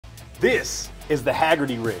This is the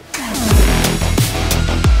Hagerty Rig.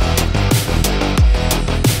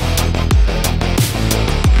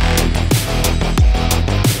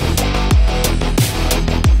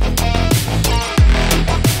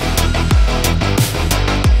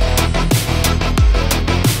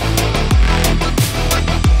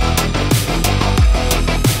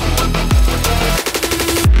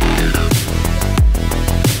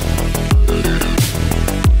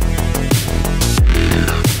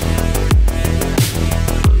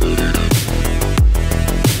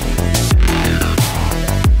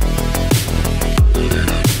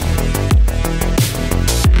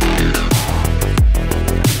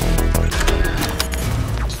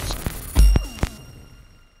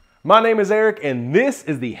 My name is Eric, and this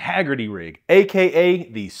is the Hargerty Rig, aka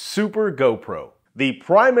the Super GoPro. The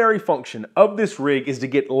primary function of this rig is to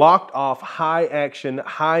get locked off high action,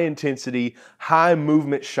 high intensity, high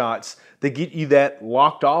movement shots that get you that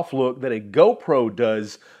locked off look that a GoPro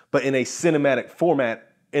does, but in a cinematic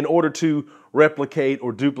format, in order to replicate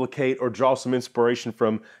or duplicate or draw some inspiration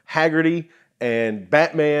from Hagerty and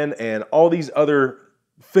Batman and all these other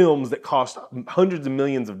films that cost hundreds of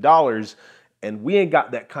millions of dollars. And we ain't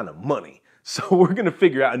got that kind of money. So we're gonna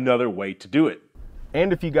figure out another way to do it.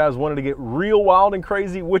 And if you guys wanted to get real wild and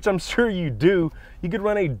crazy, which I'm sure you do, you could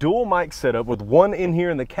run a dual mic setup with one in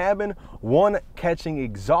here in the cabin, one catching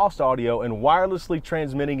exhaust audio and wirelessly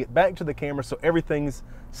transmitting it back to the camera so everything's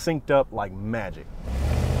synced up like magic.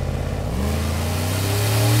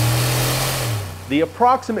 The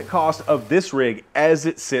approximate cost of this rig as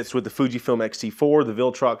it sits with the Fujifilm X-T4, the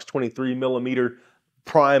Viltrox 23mm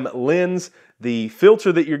prime lens, the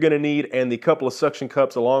filter that you're going to need, and the couple of suction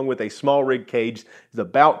cups along with a small rig cage is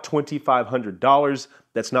about $2,500.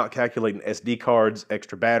 That's not calculating SD cards,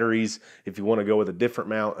 extra batteries. If you want to go with a different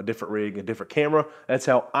mount, a different rig, a different camera, that's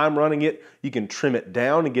how I'm running it. You can trim it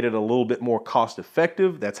down and get it a little bit more cost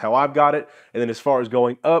effective. That's how I've got it. And then as far as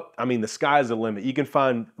going up, I mean, the sky's the limit. You can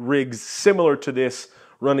find rigs similar to this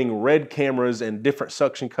running red cameras and different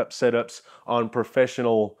suction cup setups on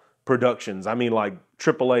professional productions. I mean, like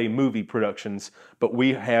AAA movie productions, but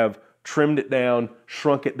we have trimmed it down,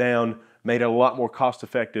 shrunk it down, made it a lot more cost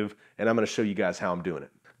effective, and I'm going to show you guys how I'm doing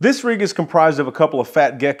it. This rig is comprised of a couple of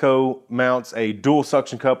Fat Gecko mounts, a dual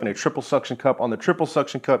suction cup and a triple suction cup. On the triple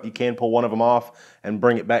suction cup, you can pull one of them off and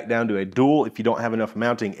bring it back down to a dual if you don't have enough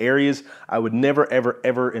mounting areas. I would never, ever,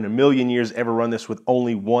 ever in a million years ever run this with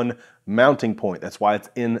only one mounting point. That's why it's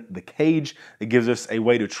in the cage. It gives us a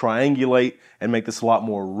way to triangulate and make this a lot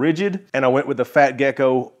more rigid. And I went with the Fat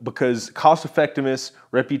Gecko because cost effectiveness,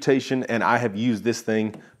 reputation, and I have used this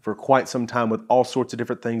thing for quite some time with all sorts of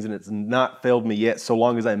different things, and it's not failed me yet so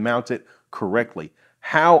long as I mount it correctly.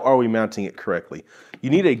 How are we mounting it correctly? You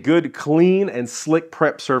need a good, clean, and slick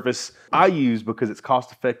prep surface. I use, because it's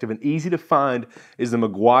cost effective and easy to find, is the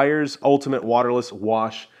Meguiar's Ultimate Waterless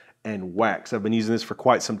Wash and Wax. I've been using this for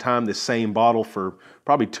quite some time, this same bottle for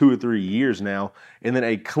probably 2 or 3 years now. And then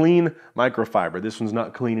a clean microfiber. This one's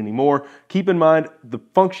not clean anymore. Keep in mind, the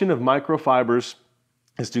function of microfibers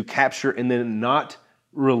is to capture and then not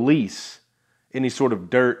release any sort of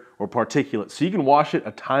dirt or particulate. So you can wash it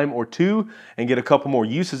a time or two and get a couple more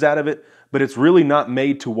uses out of it, but it's really not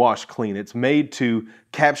made to wash clean. It's made to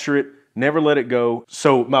capture it, never let it go.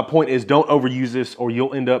 So my point is, don't overuse this or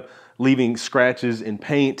you'll end up leaving scratches in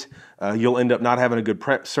paint. You'll end up not having a good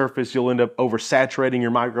prep surface. You'll end up oversaturating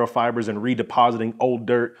your microfibers and redepositing old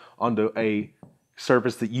dirt onto a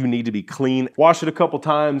surface that you need to be clean. Wash it a couple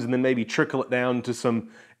times and then maybe trickle it down to some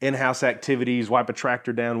in-house activities, wipe a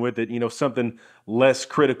tractor down with it, you know, something less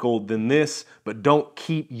critical than this, but don't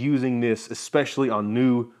keep using this, especially on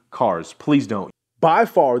new cars. Please don't. By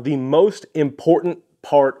far, the most important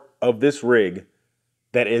part of this rig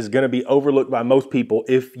that is going to be overlooked by most people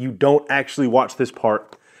if you don't actually watch this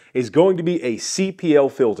part is going to be a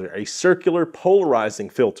CPL filter, a circular polarizing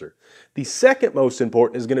filter. The second most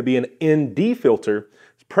important is going to be an ND filter,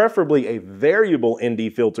 preferably a variable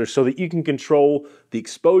ND filter so that you can control the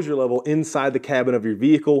exposure level inside the cabin of your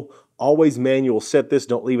vehicle. Always manual set this,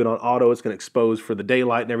 don't leave it on auto. It's going to expose for the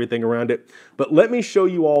daylight and everything around it. But let me show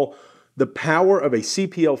you all the power of a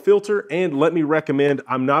CPL filter, and let me recommend,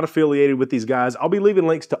 I'm not affiliated with these guys. I'll be leaving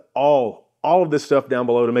links to all of this stuff down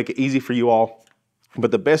below to make it easy for you all.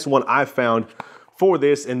 But the best one I've found for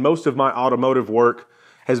this and most of my automotive work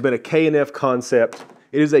has been a K&F Concept.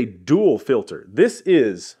 It is a dual filter. This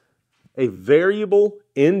is a variable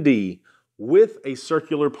ND with a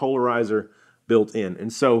circular polarizer built in.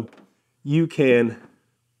 And so you can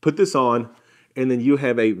put this on and then you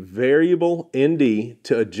have a variable ND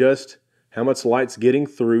to adjust how much light's getting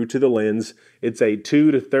through to the lens. It's a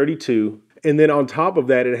 2 to 32. And then on top of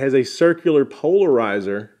that, it has a circular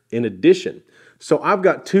polarizer in addition. So I've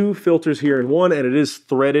got two filters here in one, and it is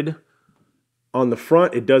threaded on the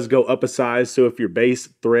front. It does go up a size, so if your base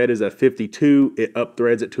thread is a 52, it up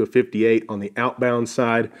threads it to a 58 on the outbound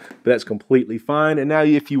side, but that's completely fine. And now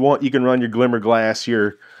if you want, you can run your glimmer glass,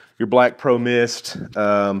 your Black Pro Mist,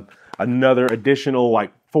 another additional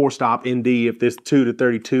like 4-stop ND if this 2 to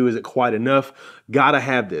 32 isn't quite enough. Gotta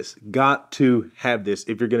have this. Got to have this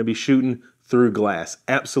if you're gonna be shooting through glass.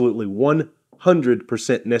 Absolutely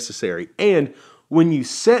 100% necessary. And when you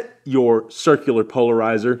set your circular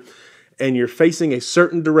polarizer and you're facing a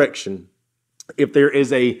certain direction, if there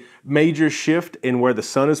is a major shift in where the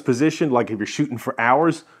sun is positioned, like if you're shooting for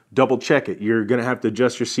hours, double check it. You're gonna have to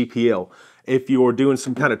adjust your CPL. If you're doing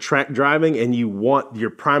some kind of track driving and you want your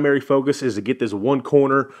primary focus is to get this one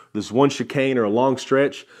corner, this one chicane or a long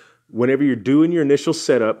stretch, whenever you're doing your initial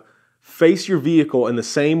setup, face your vehicle in the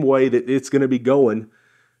same way that it's gonna be going.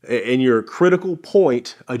 In your critical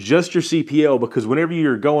point, adjust your CPL, because whenever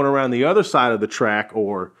you're going around the other side of the track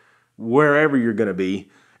or wherever you're gonna be,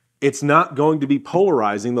 it's not going to be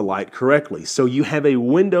polarizing the light correctly. So you have a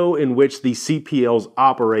window in which the CPLs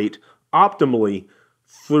operate optimally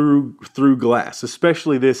through glass,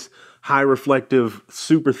 especially this high reflective,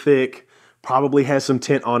 super thick, probably has some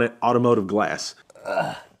tint on it, automotive glass.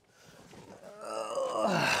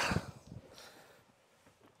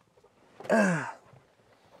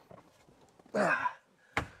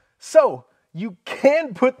 So you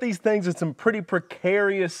can put these things in some pretty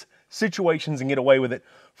precarious situations and get away with it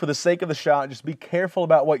for the sake of the shot. Just be careful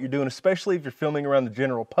about what you're doing, especially if you're filming around the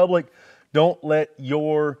general public. Don't let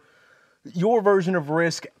your version of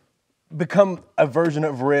risk become a version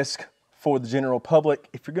of risk for the general public.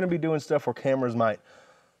 If you're going to be doing stuff where cameras might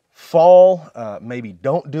fall, maybe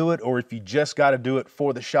don't do it. Or if you just got to do it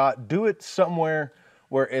for the shot, do it somewhere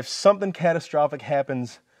where if something catastrophic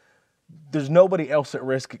happens, there's nobody else at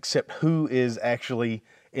risk except who is actually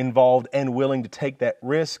involved and willing to take that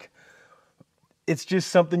risk. It's just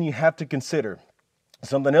something you have to consider.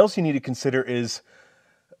 Something else you need to consider is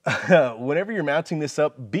whenever you're mounting this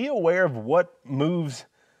up, be aware of what moves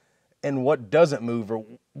and what doesn't move. Or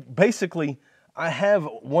basically, I have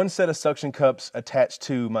one set of suction cups attached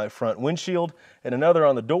to my front windshield and another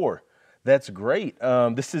on the door. That's great.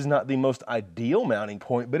 This is not the most ideal mounting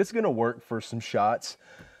point, but it's gonna work for some shots.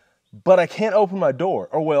 But I can't open my door.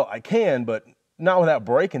 Or well, I can, but not without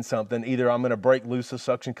breaking something. Either I'm gonna break loose the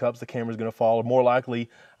suction cups, the camera's gonna fall, or more likely,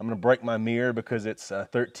 I'm gonna break my mirror because it's a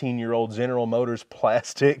 13-year-old General Motors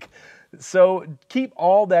plastic. So keep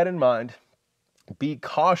all that in mind. Be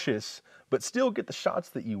cautious, but still get the shots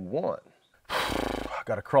that you want. I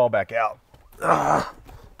gotta crawl back out.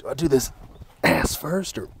 Do I do this ass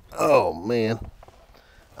first or, oh man,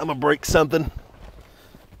 I'm gonna break something.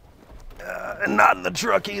 And not in the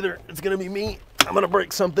truck either. It's gonna be me. I'm gonna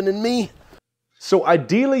break something in me. So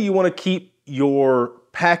ideally you wanna keep your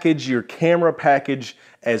package, your camera package,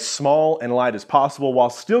 as small and light as possible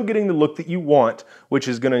while still getting the look that you want, which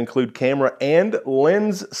is gonna include camera and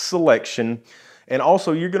lens selection. And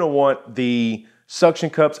also you're gonna want the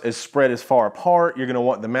suction cups as spread as far apart. You're gonna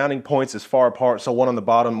want the mounting points as far apart. So one on the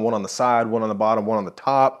bottom, one on the side, one on the bottom, one on the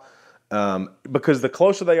top. Because the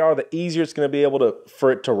closer they are, the easier it's going to be able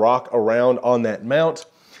for it to rock around on that mount.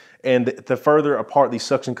 And the further apart these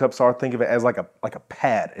suction cups are, think of it as like a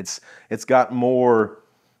pad. It's got more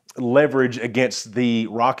leverage against the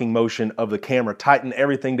rocking motion of the camera. Tighten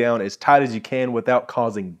everything down as tight as you can without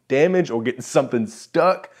causing damage or getting something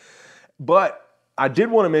stuck. But I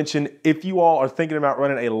did want to mention, if you all are thinking about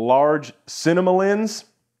running a large cinema lens,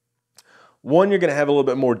 one, you're gonna have a little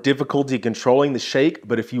bit more difficulty controlling the shake,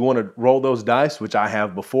 but if you wanna roll those dice, which I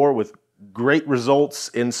have before with great results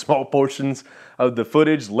in small portions of the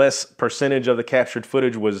footage, less percentage of the captured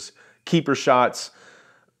footage was keeper shots,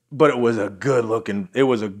 but it was a good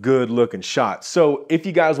looking shot. So if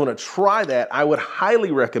you guys wanna try that, I would highly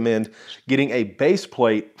recommend getting a base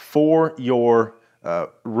plate for your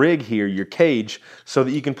rig here, your cage, so that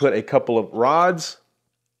you can put a couple of rods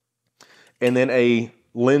and then a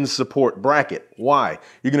lens support bracket. Why?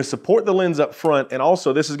 You're going to support the lens up front, and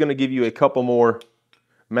also this is going to give you a couple more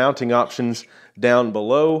mounting options down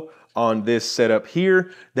below on this setup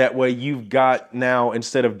here. That way you've got now,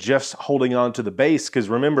 instead of just holding on to the base, because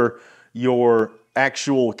remember your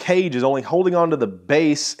actual cage is only holding on to the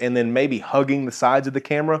base and then maybe hugging the sides of the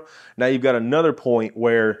camera. Now you've got another point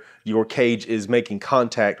where your cage is making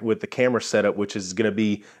contact with the camera setup, which is going to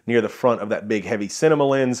be near the front of that big heavy cinema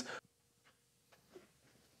lens.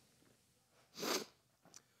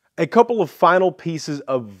 A couple of final pieces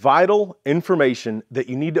of vital information that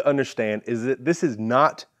you need to understand is that this is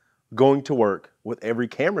not going to work with every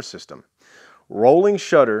camera system. Rolling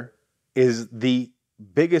shutter is the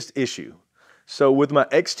biggest issue. So with my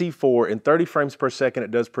X-T4 in 30 frames per second,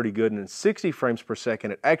 it does pretty good, and in 60 frames per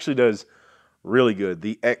second, it actually does really good.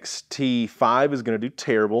 The X-T5 is going to do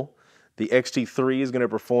terrible. The X-T3 is going to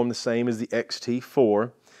perform the same as the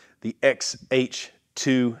X-T4. The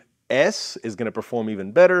XH2S is going to perform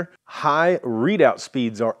even better. High readout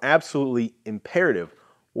speeds are absolutely imperative.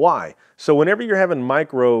 Why? So whenever you're having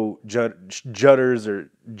micro judders or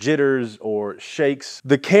jitters or shakes,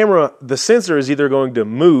 the sensor is either going to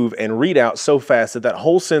move and read out so fast that that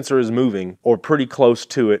whole sensor is moving or pretty close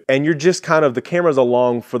to it, and you're just the camera's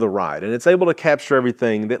along for the ride, and it's able to capture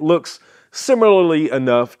everything that looks similarly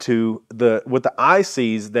enough to what the eye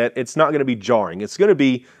sees that it's not going to be jarring. It's going to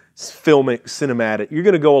be filmic, cinematic. You're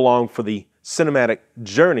going to go along for the cinematic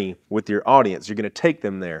journey with your audience. You're going to take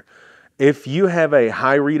them there. If you have a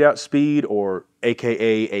high readout speed, or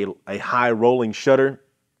AKA a high rolling shutter,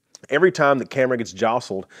 every time the camera gets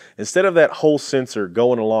jostled, instead of that whole sensor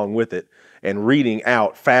going along with it and reading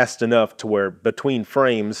out fast enough to where between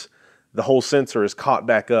frames the whole sensor is caught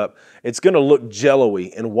back up, it's going to look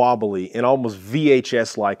jello-y and wobbly and almost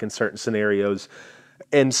VHS-like in certain scenarios.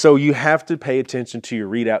 And so you have to pay attention to your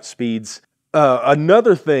readout speeds.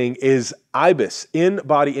 Another thing is IBIS,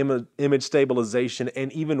 in-body image stabilization,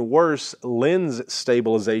 and even worse, lens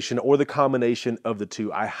stabilization, or the combination of the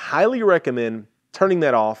two. I highly recommend turning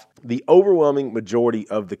that off. The overwhelming majority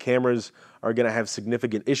of the cameras are going to have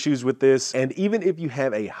significant issues with this, and even if you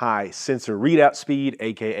have a high sensor readout speed,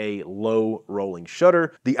 aka low rolling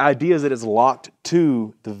shutter, the idea is that it's locked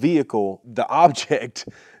to the vehicle, the object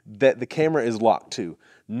that the camera is locked to,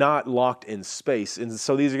 not locked in space. And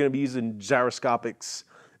so these are going to be using gyroscopics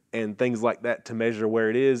and things like that to measure where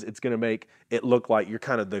it is. It's going to make it look like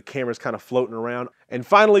the camera's kind of floating around. And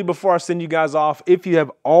finally, before I send you guys off, if you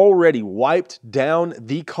have already wiped down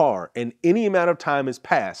the car and any amount of time has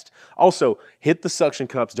passed, also hit the suction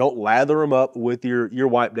cups. Don't lather them up with your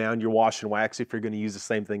wipe down, your wash and wax if you're going to use the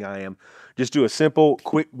same thing I am. Just do a simple,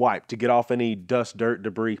 quick wipe to get off any dust, dirt,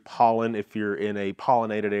 debris, pollen if you're in a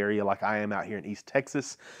pollinated area like I am out here in East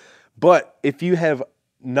Texas. But if you have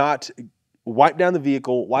not wiped down the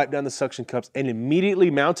vehicle, wiped down the suction cups, and immediately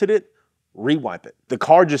mounted it, re-wipe it. The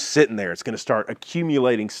car just sitting there, it's going to start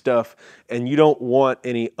accumulating stuff, and you don't want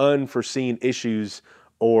any unforeseen issues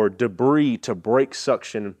or debris to break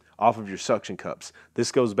suction off of your suction cups.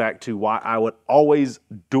 This goes back to why I would always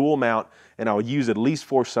dual mount, and I would use at least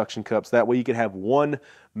 4 suction cups. That way you could have 1,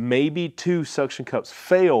 maybe 2 suction cups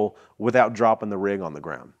fail without dropping the rig on the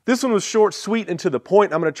ground. This one was short, sweet, and to the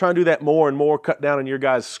point. I'm going to try and do that more and more, cut down on your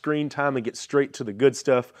guys' screen time and get straight to the good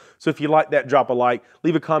stuff. So if you like that, drop a like,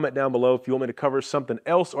 leave a comment down below. If you want me to cover something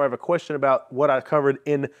else or have a question about what I covered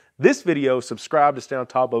in this video, subscribe to stay on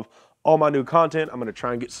top of all my new content. I'm going to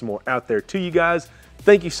try and get some more out there to you guys.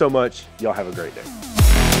 Thank you so much. Y'all have a great day.